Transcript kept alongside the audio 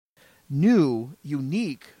new,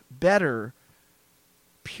 unique, better,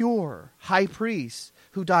 pure high priest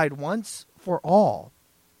who died once for all.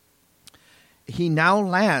 He now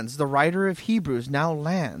lands, the writer of Hebrews now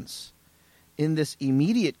lands in this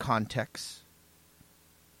immediate context.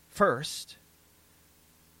 First,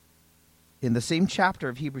 in the same chapter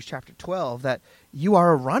of Hebrews chapter 12, that you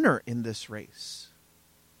are a runner in this race.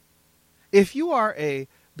 If you are a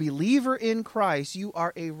believer in Christ, you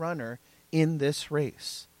are a runner in this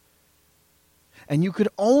race. And you could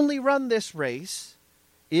only run this race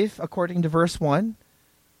if, according to verse 1,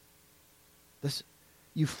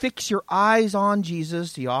 you fix your eyes on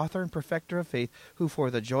Jesus, the author and perfecter of faith, who for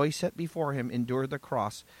the joy set before him endured the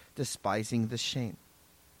cross, despising the shame.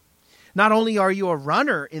 Not only are you a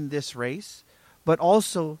runner in this race, but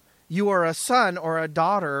also you are a son or a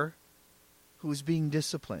daughter who's being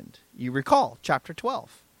disciplined. You recall chapter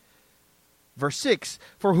 12. Verse 6,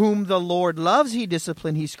 for whom the Lord loves, he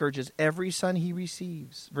disciplines, he scourges every son he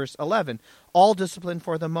receives. Verse 11, all discipline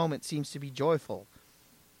for the moment seems to be joyful.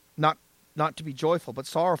 Not to be joyful, but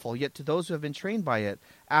sorrowful. Yet to those who have been trained by it,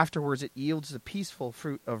 afterwards it yields the peaceful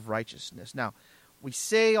fruit of righteousness. Now, we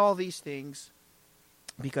say all these things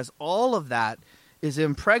because all of that is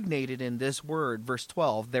impregnated in this word, verse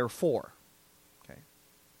 12, therefore. Okay.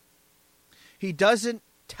 He doesn't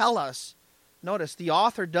tell us, notice, the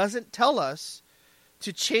author doesn't tell us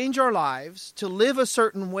to change our lives, to live a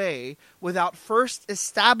certain way, without first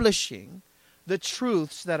establishing the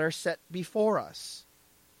truths that are set before us.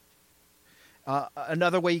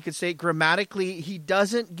 Another way you could say it grammatically, he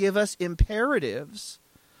doesn't give us imperatives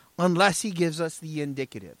unless he gives us the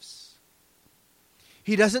indicatives.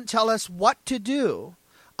 He doesn't tell us what to do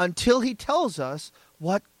until he tells us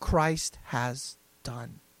what Christ has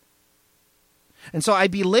done. And so I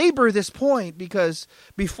belabor this point because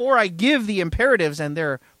before I give the imperatives, and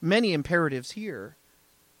there are many imperatives here,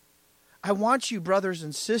 I want you, brothers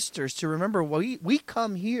and sisters, to remember we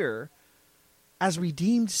come here as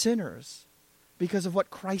redeemed sinners because of what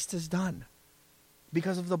Christ has done,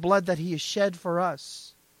 because of the blood that he has shed for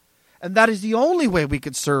us. And that is the only way we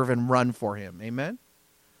could serve and run for him. Amen?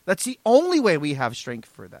 That's the only way we have strength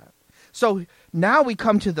for that. So now we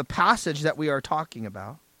come to the passage that we are talking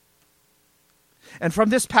about. And from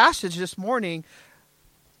this passage this morning,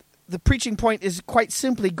 the preaching point is quite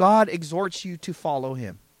simply, God exhorts you to follow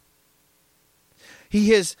him. He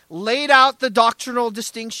has laid out the doctrinal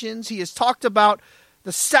distinctions. He has talked about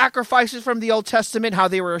the sacrifices from the Old Testament, how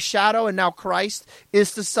they were a shadow, and now Christ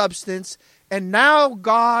is the substance. And now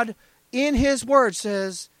God, in his word,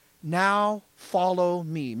 says, now follow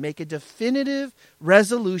me. Make a definitive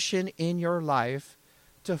resolution in your life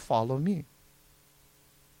to follow me.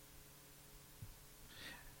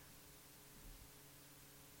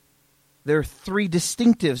 There are three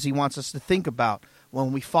distinctives he wants us to think about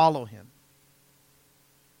when we follow him.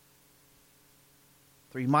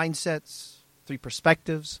 Three mindsets, three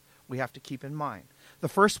perspectives we have to keep in mind. The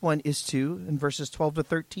first one is to, in verses 12 to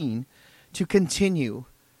 13, to continue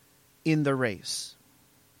in the race.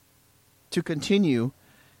 To continue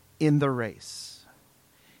in the race.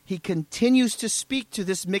 He continues to speak to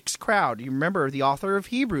this mixed crowd. You remember, the author of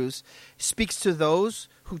Hebrews speaks to those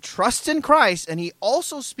who trust in Christ, and he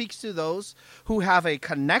also speaks to those who have a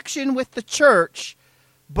connection with the church,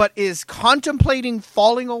 but is contemplating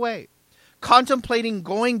falling away, contemplating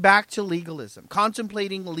going back to legalism,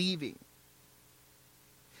 contemplating leaving.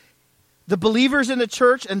 The believers in the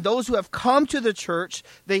church and those who have come to the church,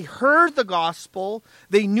 they heard the gospel,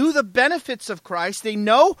 they knew the benefits of Christ, they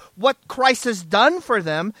know what Christ has done for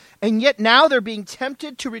them, and yet now they're being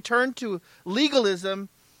tempted to return to legalism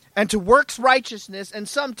and to works righteousness, and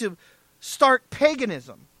some to start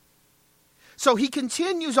paganism. So he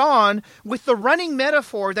continues on with the running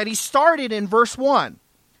metaphor that he started in verse 1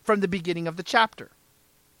 from the beginning of the chapter.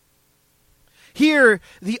 Here,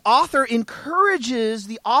 the author encourages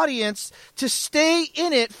the audience to stay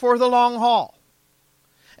in it for the long haul.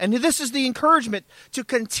 And this is the encouragement to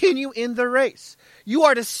continue in the race. You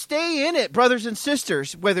are to stay in it, brothers and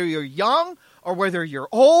sisters, whether you're young or whether you're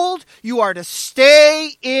old, you are to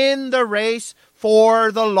stay in the race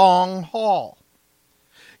for the long haul.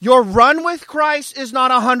 Your run with Christ is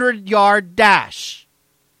not a 100-yard dash.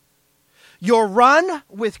 Your run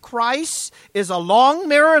with Christ is a long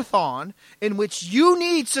marathon in which you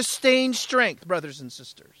need sustained strength, brothers and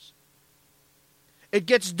sisters. It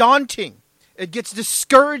gets daunting. It gets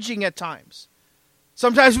discouraging at times.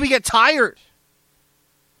 Sometimes we get tired.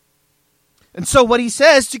 And so what he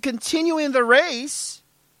says, to continue in the race,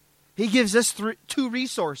 he gives us two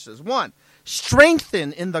resources. One,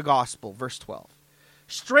 strengthen in the gospel, verse 12.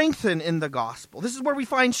 Strengthen in the gospel. This is where we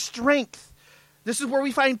find strength. This is where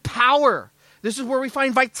we find power. This is where we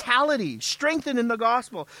find vitality, strengthen in the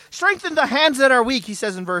gospel. Strengthen the hands that are weak, he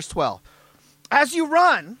says in verse 12. As you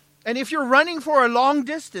run, and if you're running for a long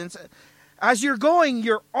distance, as you're going,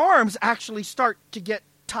 your arms actually start to get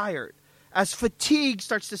tired. As fatigue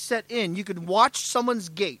starts to set in, you can watch someone's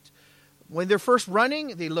gait. When they're first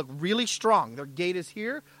running, they look really strong. Their gait is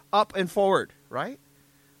here, up and forward, right?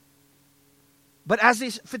 But as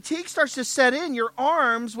this fatigue starts to set in, your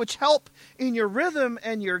arms, which help in your rhythm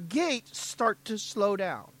and your gait, start to slow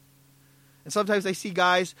down. And sometimes I see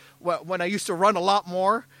guys, when I used to run a lot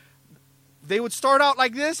more, they would start out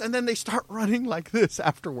like this, and then they start running like this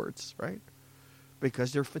afterwards, right?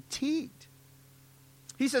 Because they're fatigued.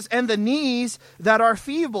 He says, and the knees that are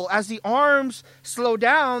feeble, as the arms slow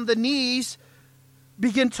down, the knees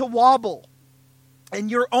begin to wobble.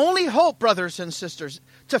 And your only hope, brothers and sisters,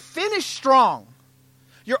 to finish strong,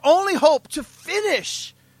 your only hope to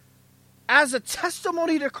finish as a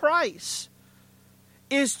testimony to Christ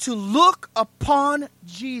is to look upon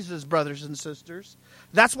Jesus, brothers and sisters.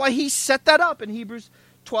 That's why he set that up in Hebrews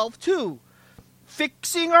 12:2.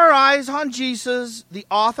 Fixing our eyes on Jesus, the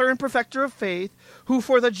author and perfecter of faith, who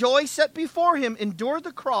for the joy set before him endured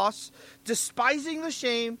the cross, despising the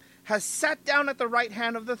shame, has sat down at the right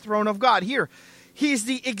hand of the throne of God. Here, he is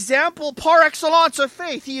the example par excellence of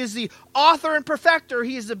faith. He is the author and perfecter.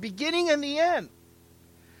 He is the beginning and the end.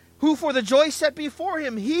 Who for the joy set before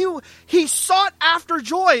him, he sought after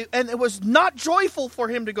joy, and it was not joyful for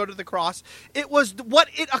him to go to the cross. It was what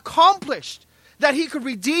it accomplished. That he could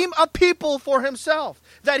redeem a people for himself.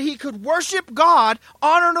 That he could worship God,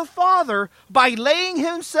 honor the Father, by laying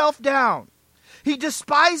himself down. He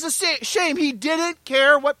despised the shame. He didn't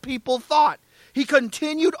care what people thought. He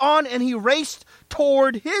continued on and he raced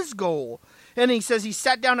toward his goal. And he says he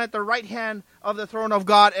sat down at the right hand of the throne of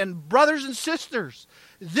God. And brothers and sisters,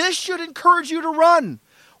 this should encourage you to run.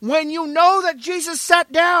 When you know that Jesus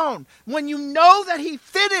sat down, when you know that he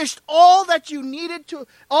finished all that needed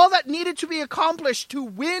to be accomplished to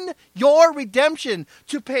win your redemption,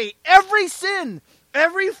 to pay every sin,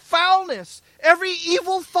 every foulness, every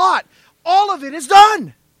evil thought, all of it is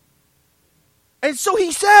done. And so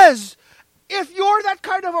he says, if you're that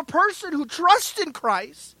kind of a person who trusts in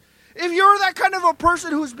Christ, if you're that kind of a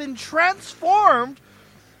person who's been transformed,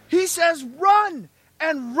 he says, run.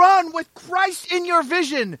 And run with Christ in your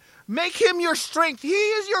vision. Make him your strength. He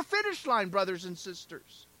is your finish line, brothers and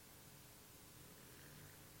sisters.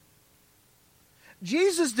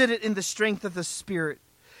 Jesus did it in the strength of the Spirit.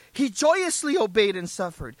 He joyously obeyed and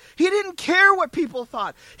suffered. He didn't care what people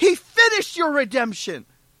thought. He finished your redemption.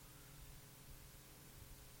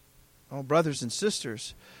 Oh, brothers and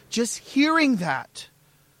sisters, just hearing that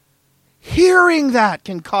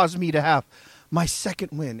can cause me to have my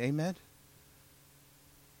second win. Amen?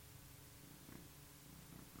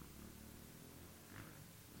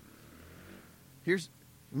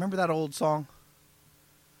 Remember that old song?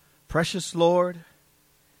 Precious Lord,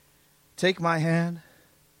 take my hand,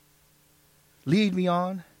 lead me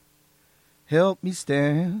on, help me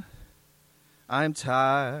stand. I'm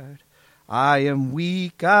tired, I am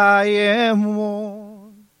weak, I am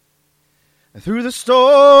worn. And through the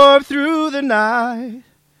storm, through the night,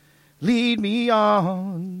 lead me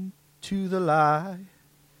on to the light.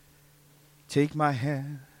 Take my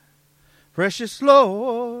hand, precious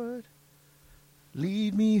Lord,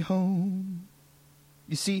 lead me home.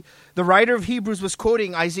 You see, the writer of Hebrews was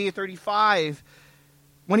quoting Isaiah 35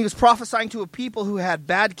 when he was prophesying to a people who had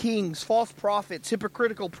bad kings, false prophets,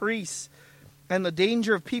 hypocritical priests, and the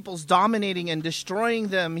danger of peoples dominating and destroying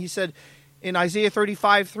them. He said in Isaiah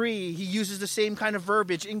 35:3, he uses the same kind of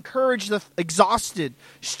verbiage. Encourage the exhausted,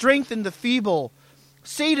 strengthen the feeble.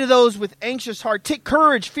 Say to those with anxious heart, take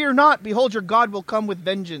courage, fear not. Behold, your God will come with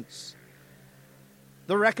vengeance.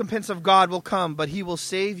 The recompense of God will come, but he will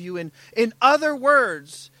save you. In other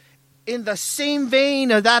words, in the same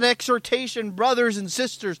vein of that exhortation, brothers and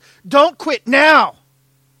sisters, don't quit now.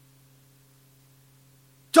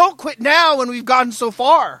 Don't quit now when we've gotten so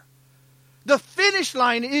far. The finish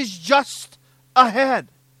line is just ahead.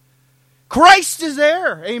 Christ is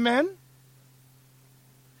there. Amen.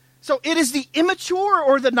 So it is the immature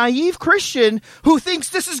or the naive Christian who thinks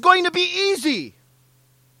this is going to be easy.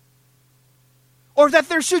 Or that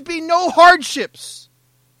there should be no hardships.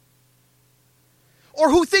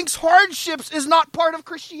 Or who thinks hardships is not part of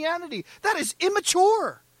Christianity. That is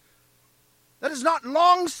immature. That is not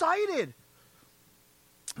long-sighted.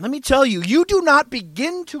 Let me tell you, you do not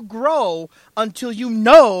begin to grow until you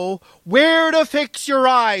know where to fix your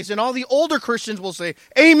eyes. And all the older Christians will say,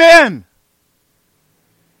 amen.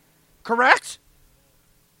 Correct?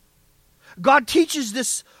 God teaches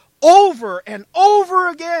this over and over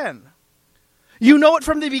again. You know it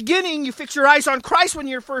from the beginning. You fix your eyes on Christ when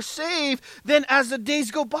you're first saved. Then as the days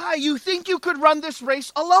go by, you think you could run this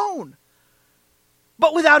race alone.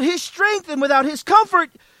 But without his strength and without his comfort,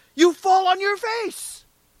 you fall on your face.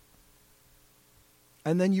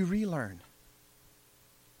 And then you relearn.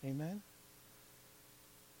 Amen?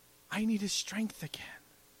 I need his strength again.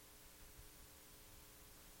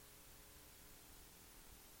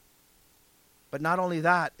 But not only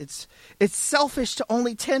that, it's selfish to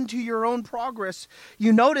only tend to your own progress.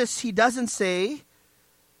 You notice he doesn't say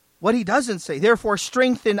what he doesn't say. Therefore,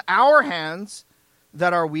 strengthen our hands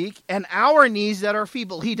that are weak and our knees that are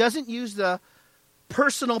feeble. He doesn't use the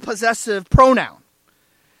personal possessive pronoun.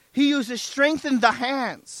 He uses strengthen the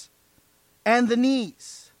hands and the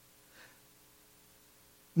knees.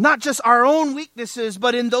 Not just our own weaknesses,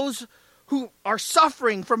 but in those who are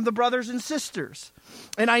suffering from the brothers and sisters.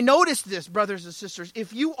 And I noticed this, brothers and sisters,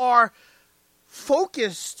 if you are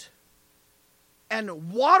focused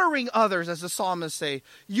and watering others, as the psalmists say,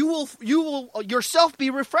 you will yourself be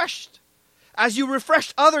refreshed. As you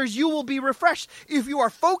refresh others, you will be refreshed. If you are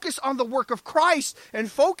focused on the work of Christ and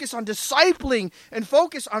focused on discipling and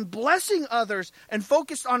focused on blessing others and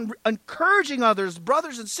focused on encouraging others,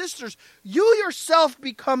 brothers and sisters, you yourself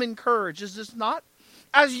become encouraged. Is this not?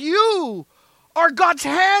 As you are God's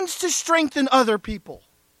hands to strengthen other people.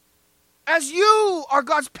 As you are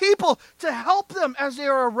God's people to help them as they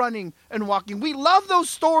are running and walking. We love those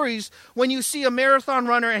stories when you see a marathon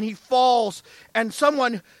runner and he falls and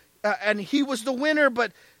someone, and he was the winner,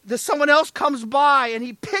 but someone else comes by and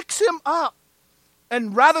he picks him up.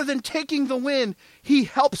 And rather than taking the win, he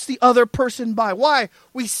helps the other person by. Why?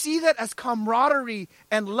 We see that as camaraderie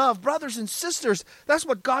and love. Brothers and sisters, that's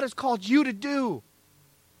what God has called you to do.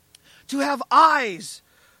 To have eyes,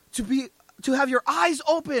 to have your eyes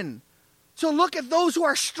open, to look at those who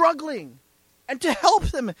are struggling and to help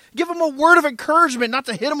them, give them a word of encouragement, not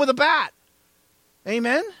to hit them with a bat.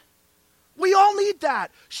 Amen? We all need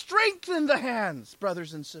that. Strengthen the hands,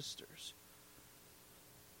 brothers and sisters.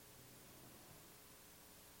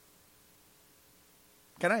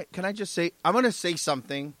 Can I just say, I'm going to say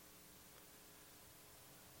something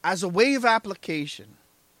as a way of application.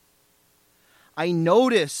 I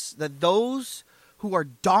notice that those who are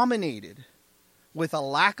dominated with a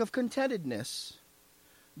lack of contentedness,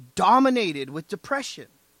 dominated with depression,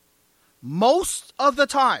 most of the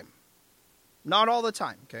time, not all the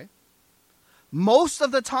time, okay? Most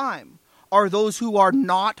of the time are those who are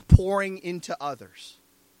not pouring into others.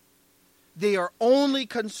 They are only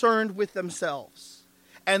concerned with themselves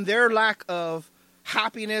and their lack of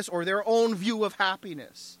happiness or their own view of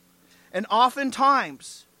happiness. And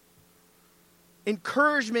oftentimes,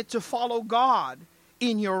 encouragement to follow God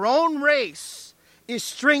in your own race is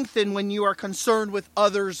strengthened when you are concerned with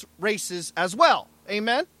others' races as well.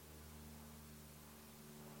 Amen?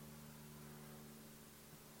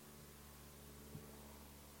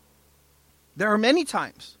 There are many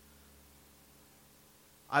times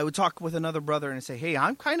I would talk with another brother and say, hey,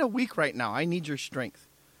 I'm kind of weak right now. I need your strength.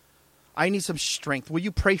 I need some strength. Will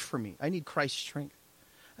you pray for me? I need Christ's strength.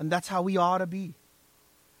 And that's how we ought to be.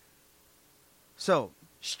 So,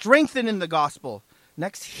 strengthen in the gospel.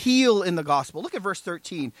 Next, heal in the gospel. Look at verse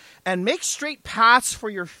 13. And make straight paths for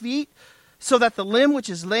your feet, so that the limb which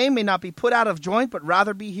is lame may not be put out of joint, but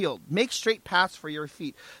rather be healed. Make straight paths for your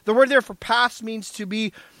feet. The word there for paths means to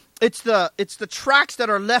be, it's the tracks that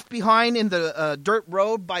are left behind in the dirt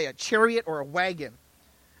road by a chariot or a wagon.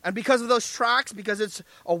 And because of those tracks, because it's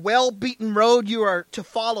a well-beaten road, you are to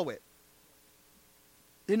follow it.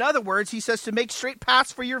 In other words, he says to make straight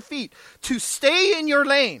paths for your feet, to stay in your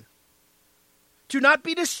lane, to not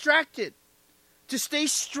be distracted, to stay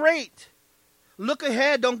straight. Look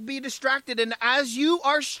ahead, don't be distracted. And as you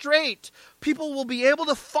are straight, people will be able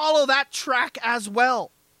to follow that track as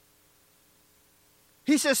well.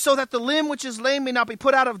 He says, so that the limb which is lame may not be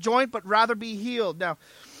put out of joint, but rather be healed. Now,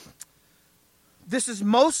 this is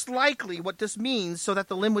most likely what this means, so that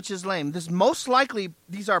the limb which is lame. This most likely,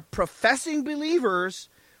 these are professing believers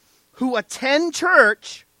who attend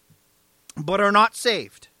church but are not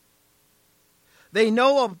saved. They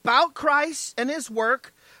know about Christ and his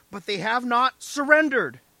work, but they have not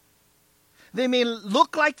surrendered. They may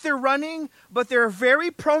look like they're running, but they're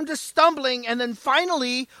very prone to stumbling, and then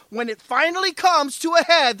finally, when it finally comes to a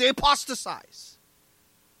head, they apostatize.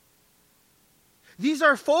 These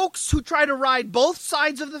are folks who try to ride both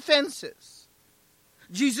sides of the fences.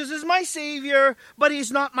 Jesus is my Savior, but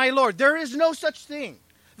he's not my Lord. There is no such thing.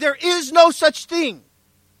 There is no such thing.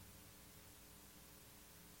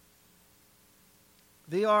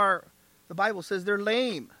 They are, the Bible says they're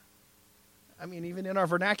lame. I mean, even in our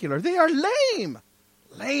vernacular, they are lame.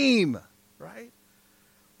 Lame, right?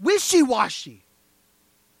 Wishy-washy.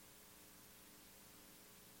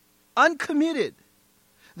 Uncommitted.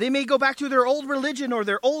 They may go back to their old religion or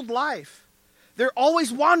their old life. They're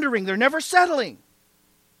always wandering. They're never settling.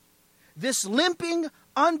 This limping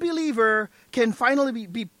unbeliever can finally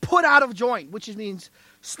be put out of joint, which means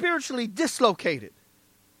spiritually dislocated.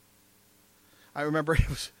 I remember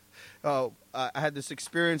I had this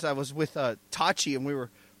experience. I was with Tachi, and we were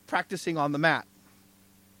practicing on the mat.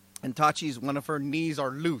 And Tachi's, one of her knees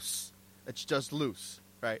are loose. It's just loose,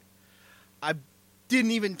 right? I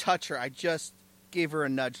didn't even touch her. I just gave her a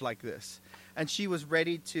nudge like this. And she was going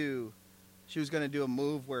to do a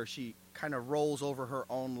move where she kind of rolls over her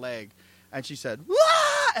own leg. And she said, "Wah!"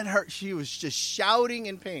 And she was just shouting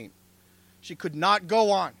in pain. She could not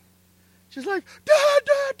go on. She's like, "Dad,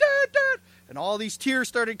 Dad, Dad, Dad." And all these tears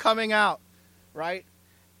started coming out, right?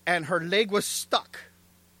 And her leg was stuck,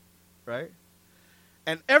 right?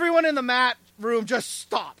 And everyone in the mat room just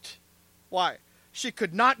stopped. Why? She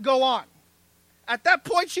could not go on. At that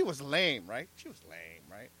point, she was lame, right? She was lame,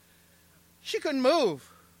 right? She couldn't move.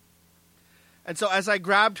 And so as I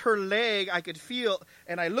grabbed her leg, I could feel,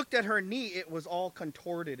 and I looked at her knee, it was all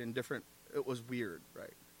contorted and different. It was weird,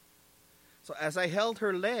 right? So as I held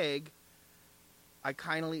her leg, I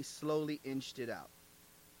kindly, slowly inched it out.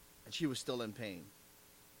 And she was still in pain.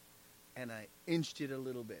 And I inched it a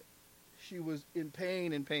little bit. She was in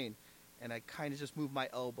pain. And I kind of just moved my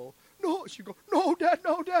elbow. No, she'd go, "No, Dad,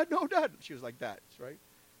 no, Dad, no, Dad." She was like that, right?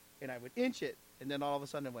 And I would inch it, and then all of a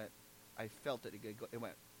sudden I felt it. It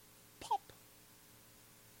went pop.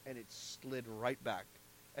 And it slid right back.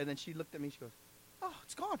 And then she looked at me, she goes, "Oh,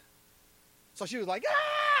 it's gone." So she was like,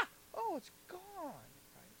 "Ah! Oh, it's gone."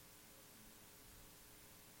 Right?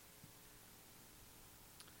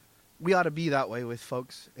 We ought to be that way with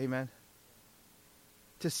folks, amen?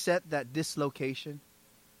 To set that dislocation.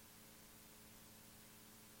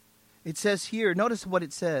 It says here, notice what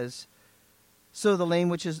it says. So the limb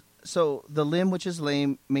which is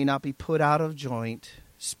lame may not be put out of joint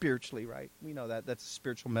spiritually, right? We know that. That's a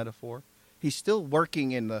spiritual metaphor. He's still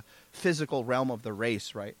working in the physical realm of the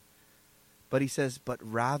race, right? But he says, but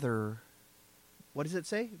rather, what does it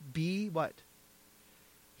say? Be what?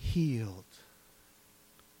 Healed.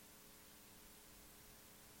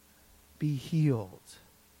 Be healed.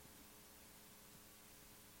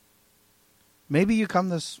 Maybe you come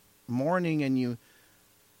this morning and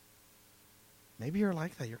maybe you're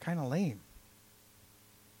like that. You're kind of lame.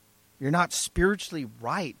 You're not spiritually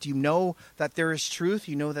right. You know that there is truth.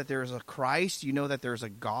 You know that there is a Christ. You know that there's a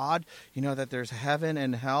God. You know that there's heaven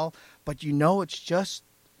and hell. But you know it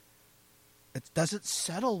doesn't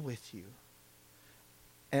settle with you.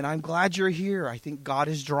 And I'm glad you're here. I think God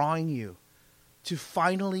is drawing you to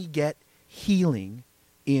finally get healing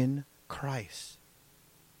in Christ.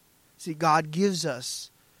 See, God gives us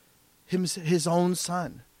His own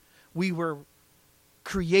Son. We were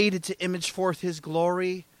created to image forth His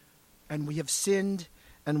glory, and we have sinned,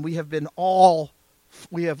 and we have all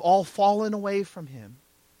fallen away from Him.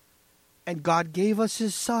 And God gave us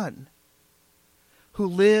His Son, who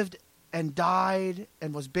lived and died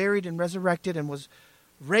and was buried and resurrected and was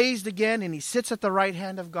raised again, and He sits at the right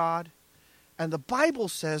hand of God. And the Bible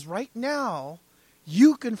says right now,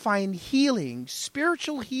 you can find healing,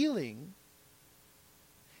 spiritual healing,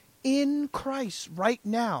 in Christ right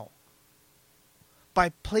now by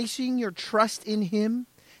placing your trust in Him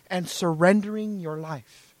and surrendering your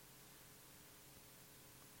life.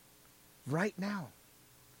 Right now.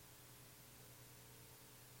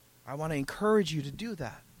 I want to encourage you to do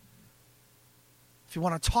that. If you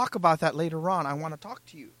want to talk about that later on, I want to talk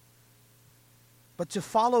to you. But to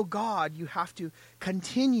follow God, you have to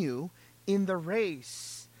continue in the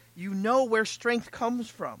race. You know where strength comes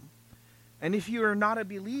from. And if you are not a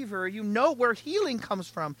believer, you know where healing comes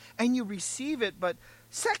from, and you receive it. But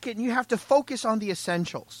second, you have to focus on the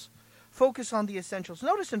essentials. Focus on the essentials.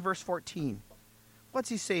 Notice in verse 14. What's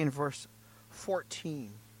he say in verse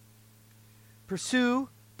 14? Pursue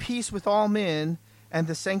peace with all men and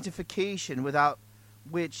the sanctification without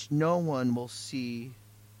which no one will see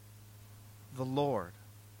the Lord.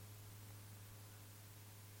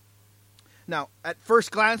 Now, at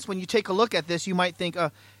first glance, when you take a look at this, you might think,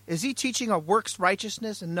 is he teaching a works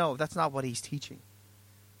righteousness? And no, that's not what he's teaching.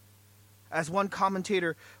 As one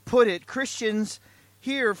commentator put it, Christians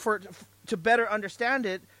here, to better understand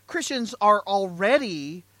it, Christians are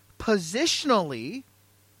already positionally,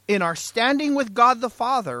 in our standing with God the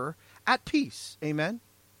Father, at peace. Amen?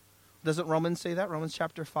 Doesn't Romans say that? Romans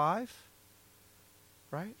chapter 5?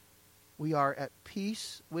 Right? We are at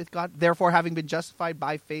peace with God. Therefore, having been justified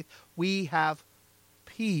by faith, we have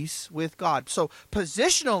peace with God. So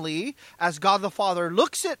positionally, as God the Father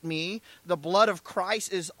looks at me, the blood of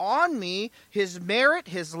Christ is on me. His merit,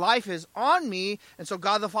 his life is on me. And so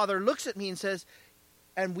God the Father looks at me and says,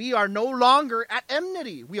 and we are no longer at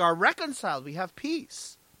enmity. We are reconciled. We have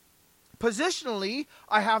peace. Positionally,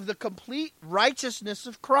 I have the complete righteousness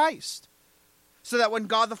of Christ. So that when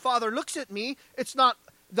God the Father looks at me, it's not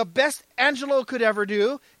the best Angelo could ever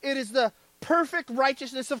do. It is the perfect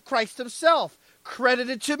righteousness of Christ himself,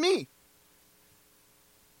 credited to me.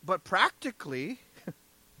 But practically,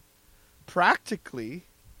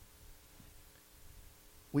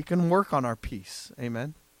 we can work on our peace.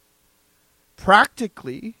 Amen.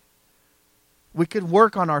 Practically, we can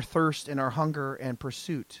work on our thirst and our hunger and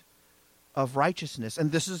pursuit of righteousness.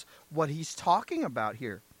 And this is what he's talking about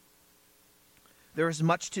here. There is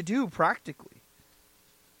much to do practically.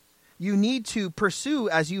 You need to pursue,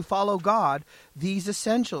 as you follow God, these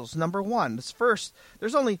essentials. Number one, this first,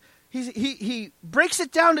 there's only, he breaks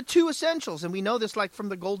it down to two essentials, and we know this like from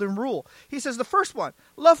the golden rule. He says the first one,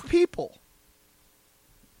 love people.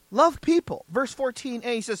 Love people. Verse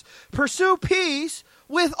 14a, he says, pursue peace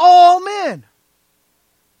with all men.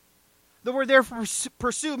 The word there for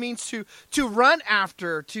pursue means to run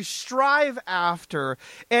after, to strive after.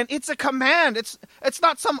 And it's a command. It's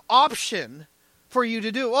not some option for you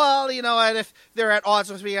to do. Well, you know, and if they're at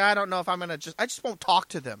odds with me, I don't know if I'm going to I just won't talk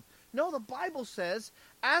to them. No, the Bible says,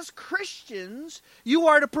 as Christians, you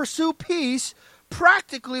are to pursue peace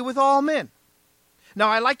practically with all men. Now,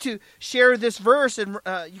 I like to share this verse, and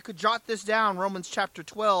you could jot this down, Romans chapter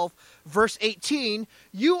 12, verse 18.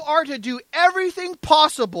 You are to do everything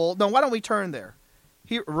possible. Now, why don't we turn there?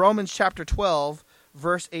 Here, Romans chapter 12,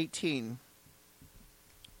 verse 18.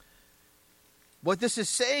 What this is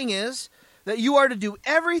saying is that you are to do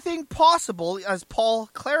everything possible, as Paul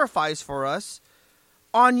clarifies for us,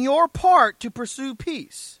 on your part to pursue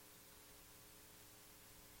peace.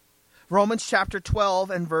 Romans chapter 12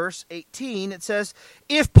 and verse 18, it says,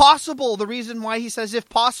 if possible. The reason why he says if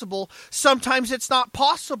possible, sometimes it's not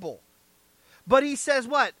possible. But he says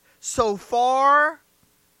what? So far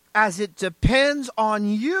as it depends on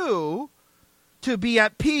you to be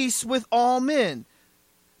at peace with all men.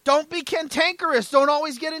 Don't be cantankerous. Don't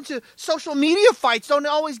always get into social media fights. Don't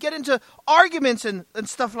always get into arguments and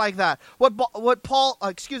stuff like that. What Paul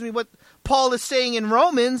is saying in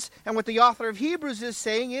Romans, and what the author of Hebrews is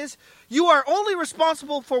saying is, you are only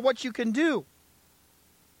responsible for what you can do.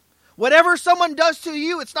 Whatever someone does to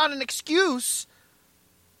you, it's not an excuse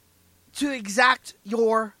to exact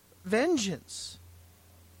your vengeance.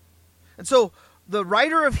 And so the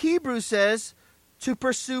writer of Hebrews says, to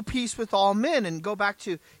pursue peace with all men. And go back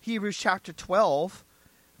to Hebrews chapter 12,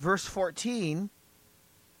 verse 14.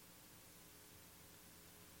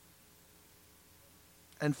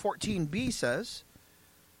 And 14b says,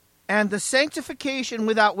 and the sanctification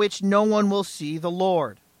without which no one will see the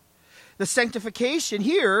Lord. The sanctification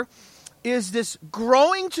here is this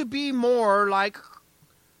growing to be more like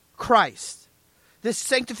Christ. This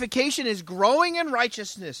sanctification is growing in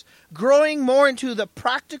righteousness, growing more into the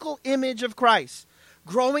practical image of Christ.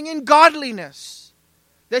 Growing in godliness,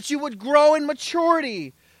 that you would grow in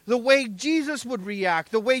maturity, the way Jesus would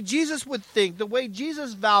react, the way Jesus would think, the way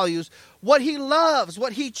Jesus values, what he loves,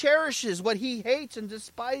 what he cherishes, what he hates and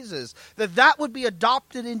despises, that would be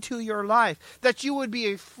adopted into your life, that you would be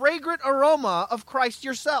a fragrant aroma of Christ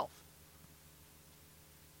yourself.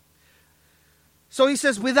 So he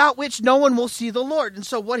says, without which no one will see the Lord. And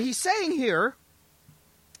so what he's saying here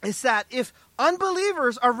is that if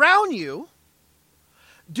unbelievers around you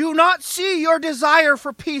do not see your desire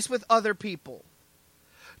for peace with other people,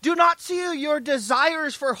 do not see your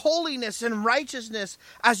desires for holiness and righteousness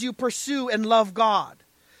as you pursue and love God,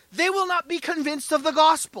 they will not be convinced of the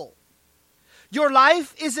gospel. Your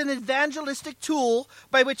life is an evangelistic tool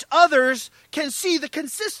by which others can see the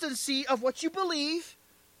consistency of what you believe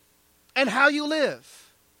and how you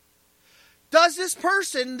live. Does this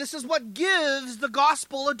person, this is what gives the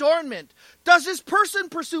gospel adornment, does this person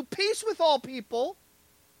pursue peace with all people?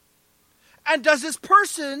 And does this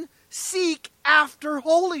person seek after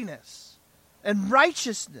holiness and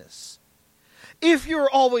righteousness? If you're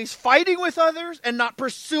always fighting with others and not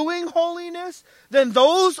pursuing holiness, then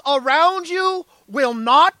those around you will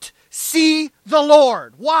not see the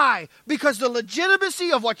Lord. Why? Because the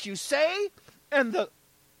legitimacy of what you say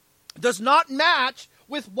does not match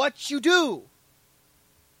with what you do.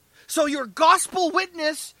 So your gospel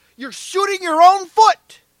witness, you're shooting your own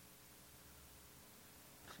foot.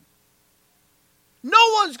 No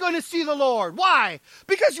one's going to see the Lord. Why?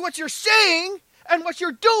 Because what you're saying and what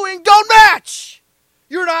you're doing don't match.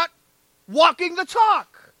 You're not walking the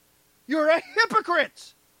talk. You're a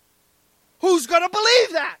hypocrite. Who's going to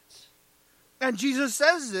believe that? And Jesus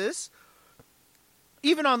says this.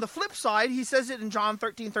 Even on the flip side, he says it in John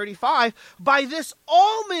 13:35. By this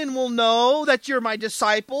all men will know that you're my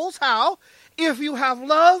disciples. How? If you have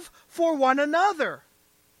love for one another.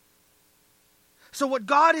 So what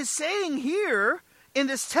God is saying here in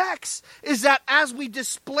this text is that as we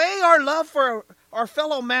display our love for our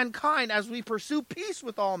fellow mankind, as we pursue peace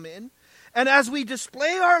with all men, and as we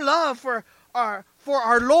display our love for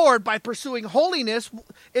our Lord by pursuing holiness,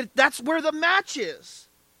 that's where the match is.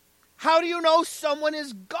 How do you know someone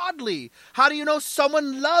is godly? How do you know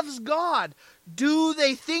someone loves God? Do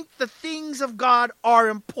they think the things of God are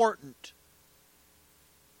important?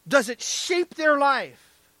 Does it shape their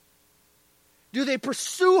life? Do they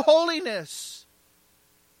pursue holiness?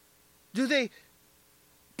 Do they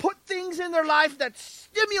put things in their life that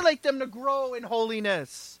stimulate them to grow in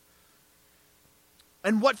holiness?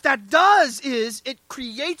 And what that does is it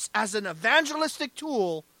creates as an evangelistic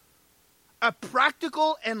tool a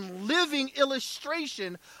practical and living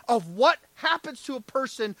illustration of what happens to a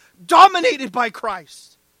person dominated by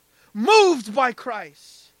Christ, moved by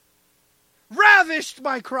Christ, ravished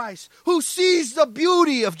by Christ, who sees the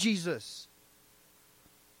beauty of Jesus.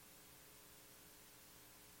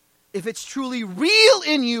 If it's truly real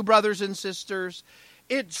in you, brothers and sisters,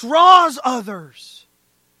 it draws others.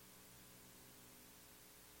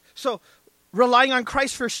 So, relying on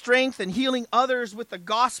Christ for strength and healing others with the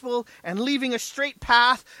gospel and leaving a straight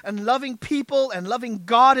path and loving people and loving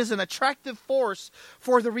God is an attractive force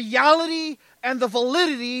for the reality and the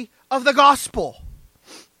validity of the gospel.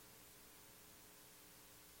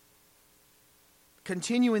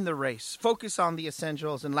 Continue in the race. Focus on the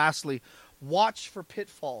essentials. And lastly, watch for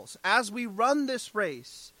pitfalls. As we run this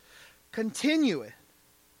race, continue it.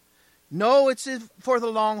 Know it's for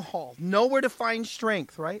the long haul. Know where to find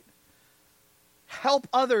strength, right? Help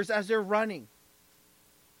others as they're running.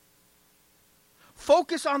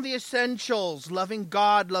 Focus on the essentials, loving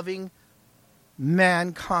God, loving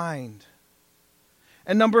mankind.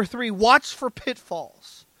 And number 3, watch for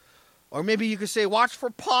pitfalls. Or maybe you could say watch for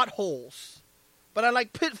potholes. But I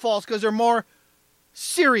like pitfalls because they're more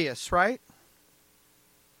serious, right?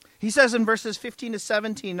 He says in verses 15 to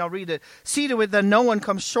 17, I'll read it. See to it that no one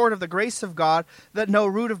comes short of the grace of God, that no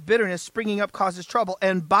root of bitterness springing up causes trouble,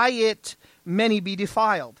 and by it many be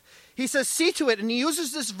defiled. He says, see to it, and he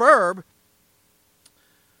uses this verb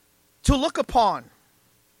to look upon,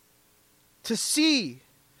 to see.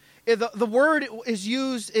 The word is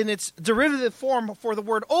used in its derivative form for the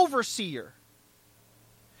word overseer.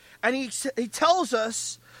 And he tells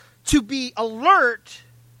us to be alert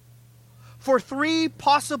for 3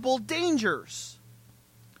 possible dangers.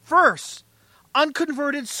 First,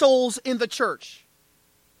 unconverted souls in the church.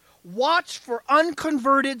 Watch for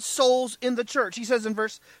unconverted souls in the church. He says in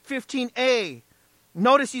verse 15a,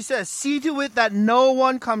 notice he says, see to it that no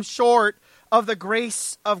one comes short of the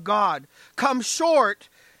grace of God. Come short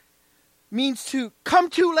means to come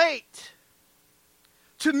too late,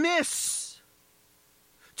 to miss,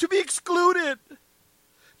 to be excluded,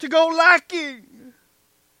 to go lacking.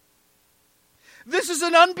 This is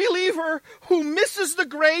an unbeliever who misses the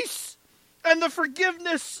grace and the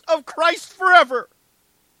forgiveness of Christ forever.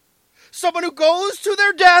 Someone who goes to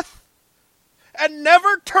their death and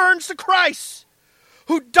never turns to Christ,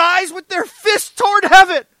 who dies with their fist toward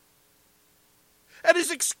heaven and is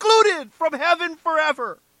excluded from heaven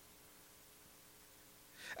forever.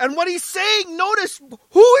 And what he's saying, notice,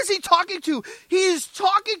 who is he talking to? He is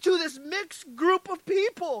talking to this mixed group of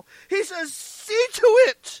people. He says, see to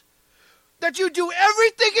it that you do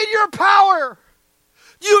everything in your power.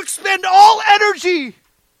 You expend all energy.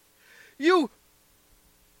 You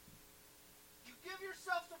give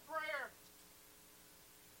yourself to prayer.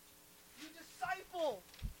 You disciple.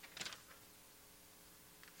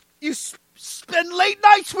 You spend late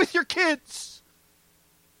nights with your kids.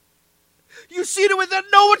 You see to it that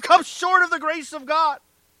no one comes short of the grace of God.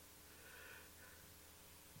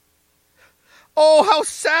 Oh, how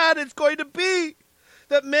sad it's going to be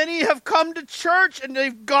that many have come to church and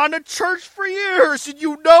they've gone to church for years and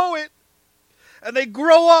you know it. And they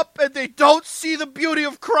grow up and they don't see the beauty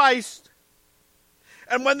of Christ.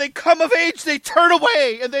 And when they come of age, they turn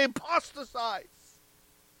away and they apostatize.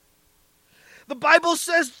 The Bible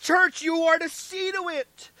says, church, you are to see to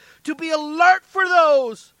it, to be alert for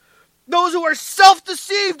those who are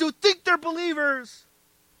self-deceived, who think they're believers.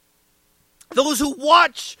 Those who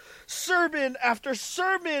watch sermon after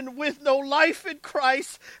sermon with no life in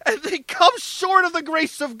Christ, and they come short of the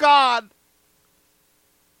grace of God.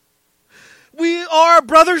 We are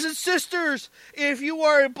brothers and sisters. If you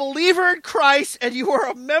are a believer in Christ and you are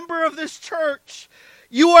a member of this church,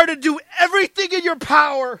 you are to do everything in your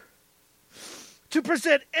power to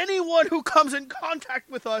present anyone who comes in contact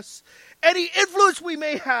with us, any influence we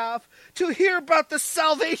may have, to hear about the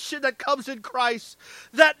salvation that comes in Christ,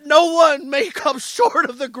 that no one may come short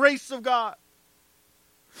of the grace of God.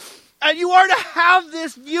 And you are to have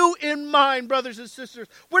this view in mind, brothers and sisters.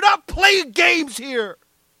 We're not playing games here.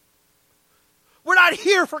 We're not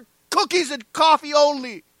here for cookies and coffee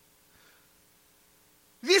only.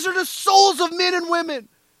 These are the souls of men and women.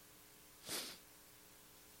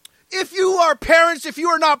 If you are parents, if you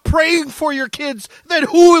are not praying for your kids, then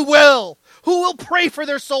who will? Who will pray for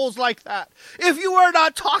their souls like that? If you are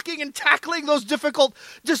not talking and tackling those difficult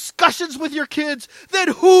discussions with your kids, then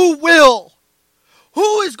who will?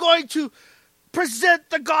 Who is going to present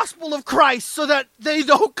the gospel of Christ so that they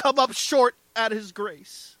don't come up short at his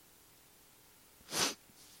grace?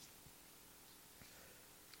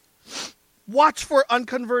 Watch for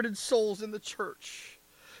unconverted souls in the church.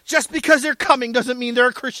 Just because they're coming doesn't mean they're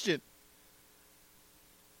a Christian.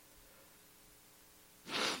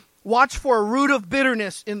 Watch for a root of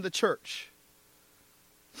bitterness in the church.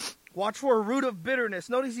 Watch for a root of bitterness.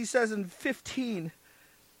 Notice he says in 15,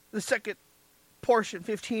 the second portion,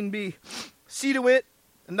 15b, see to it,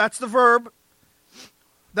 and that's the verb,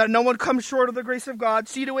 that no one comes short of the grace of God.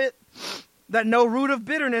 See to it that no root of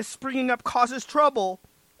bitterness springing up causes trouble,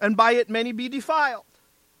 and by it many be defiled.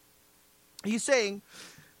 He's saying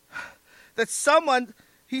that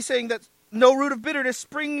no root of bitterness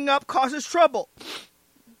springing up causes trouble.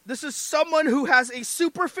 This is someone who has a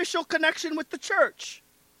superficial connection with the church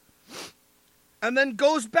and then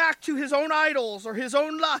goes back to his own idols or his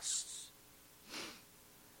own lusts.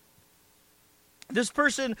 This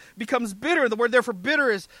person becomes bitter. The word there for bitter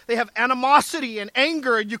is they have animosity and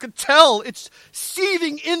anger, and you can tell it's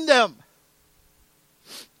seething in them.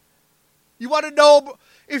 You want to know,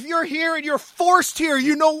 if you're here and you're forced here,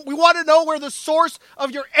 we want to know where the source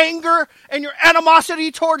of your anger and your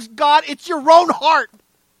animosity towards God, it's your own heart.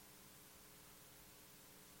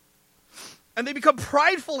 And they become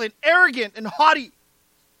prideful and arrogant and haughty.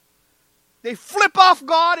 They flip off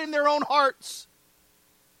God in their own hearts.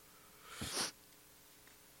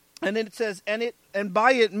 And then it says, and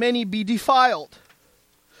by it many be defiled.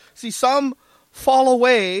 See, some fall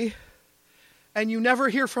away and you never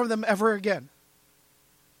hear from them ever again.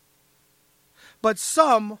 But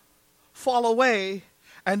some fall away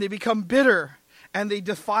and they become bitter and they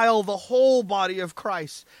defile the whole body of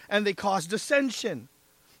Christ and they cause dissension.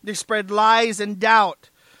 They spread lies and doubt.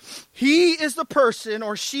 He is the person,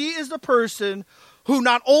 or she is the person, who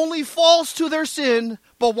not only falls to their sin,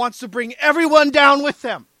 but wants to bring everyone down with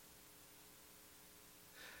them.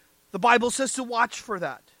 The Bible says to watch for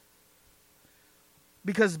that,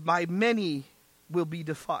 because by many will be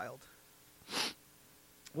defiled.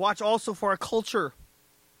 Watch also for a culture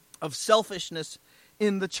of selfishness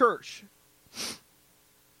in the church.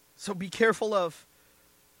 So be careful of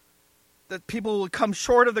that people will come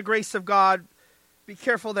short of the grace of God. Be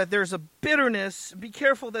careful that there's a bitterness. Be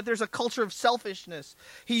careful that there's a culture of selfishness.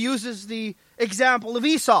 He uses the example of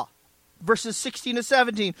Esau, verses 16 to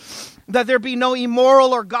 17, that there be no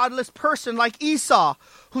immoral or godless person like Esau,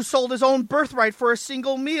 who sold his own birthright for a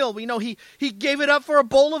single meal. We know he gave it up for a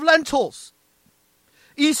bowl of lentils.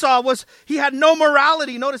 Esau he had no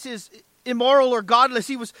morality. Notice his immoral or godless.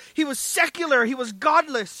 He was secular. He was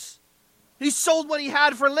godless. He sold what he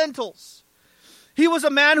had for lentils. He was a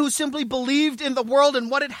man who simply believed in the world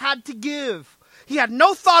and what it had to give. He had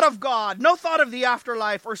no thought of God, no thought of the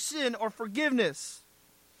afterlife or sin or forgiveness.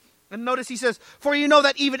 And notice he says, for you know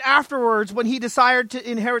that even afterwards, when he desired to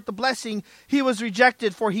inherit the blessing, he was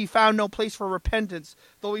rejected, for he found no place for repentance,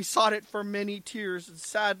 though he sought it for many tears. And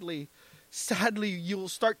sadly, you'll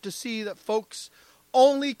start to see that folks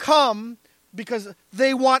only come because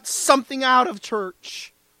they want something out of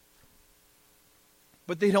church.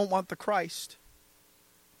 But they don't want the Christ.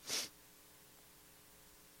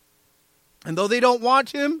 And though they don't want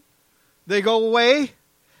him, they go away.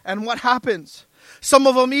 And what happens? Some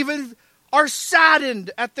of them even are saddened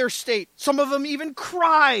at their state. Some of them even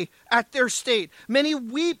cry at their state. Many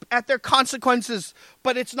weep at their consequences,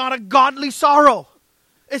 but it's not a godly sorrow.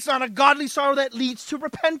 It's not a godly sorrow that leads to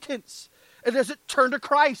repentance. It doesn't turn to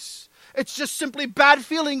Christ. It's just simply bad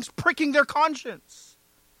feelings pricking their conscience.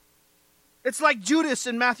 It's like Judas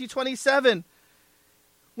in Matthew 27.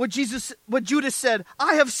 What Judas said,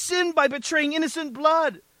 I have sinned by betraying innocent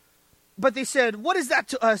blood. But they said, what is that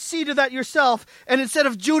to us? See to that yourself. And instead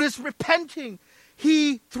of Judas repenting,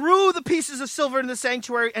 he threw the pieces of silver in the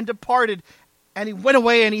sanctuary and departed. And he went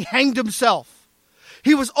away and he hanged himself.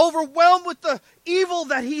 He was overwhelmed with the evil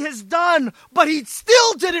that he has done, but he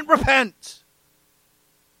still didn't repent.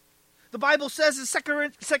 The Bible says in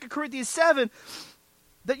 2 Corinthians 7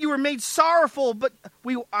 that you were made sorrowful, but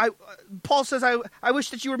Paul says, I wish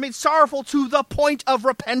that you were made sorrowful to the point of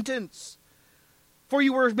repentance. For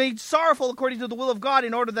you were made sorrowful according to the will of God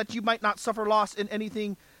in order that you might not suffer loss in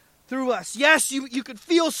anything through us. Yes, you could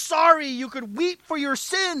feel sorry, you could weep for your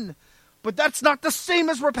sin, but that's not the same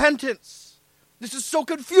as repentance. This is so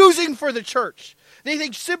confusing for the church. They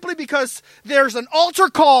think simply because there's an altar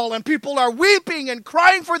call and people are weeping and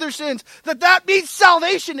crying for their sins, that means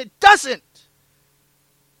salvation. It doesn't.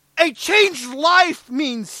 A changed life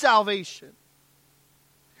means salvation.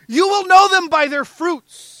 You will know them by their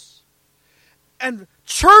fruits. And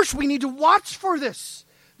church, we need to watch for this.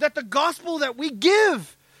 That the gospel that we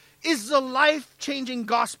give is the life-changing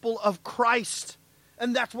gospel of Christ.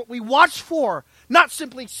 And that's what we watch for. Not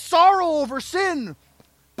simply sorrow over sin,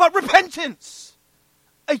 but repentance.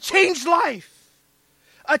 A changed life.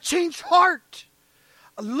 A changed heart.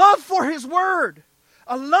 A love for His Word.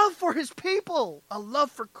 A love for His people. A love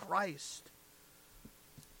for Christ.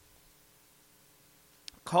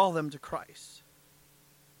 Call them to Christ.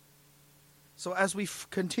 So as we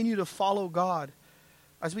continue to follow God,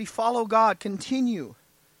 continue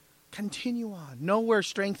on. Know where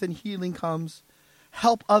strength and healing comes.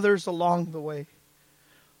 Help others along the way.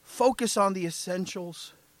 Focus on the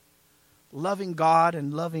essentials. Loving God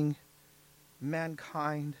and loving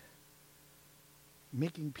mankind.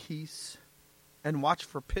 Making peace. And watch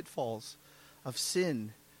for pitfalls of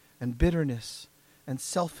sin and bitterness and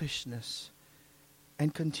selfishness.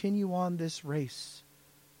 And continue on this race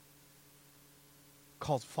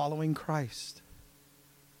called following Christ.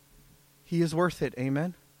 He is worth it.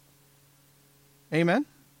 Amen. Amen.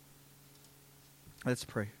 Let's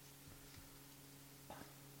pray.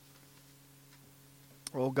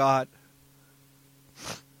 Oh God,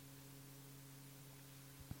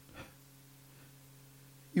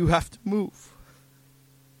 you have to move.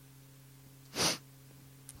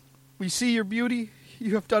 We see your beauty.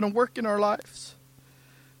 You have done a work in our lives.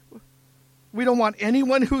 We don't want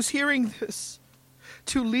anyone who's hearing this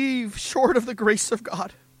to leave short of the grace of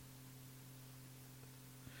God.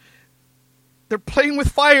 They're playing with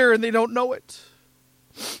fire and they don't know it.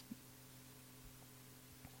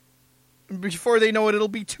 And before they know it, it'll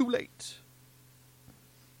be too late.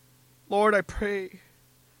 Lord, I pray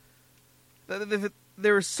that if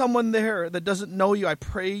there is someone there that doesn't know you, I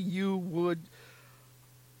pray you would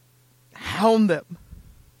hound them.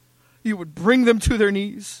 You would bring them to their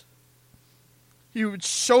knees. You would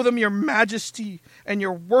show them your majesty and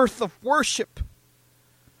your worth of worship.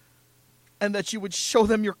 And that you would show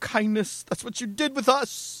them your kindness. That's what you did with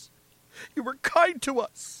us. You were kind to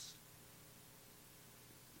us.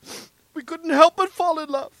 We couldn't help but fall in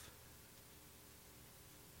love.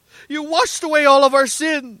 You washed away all of our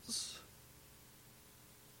sins.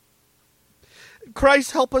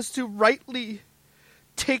 Christ, help us to rightly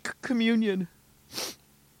take communion.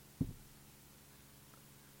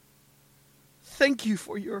 Thank you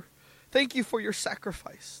for your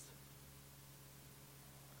sacrifice.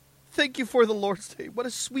 Thank you for the Lord's Day. What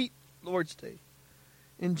a sweet Lord's Day.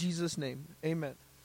 In Jesus' name, amen.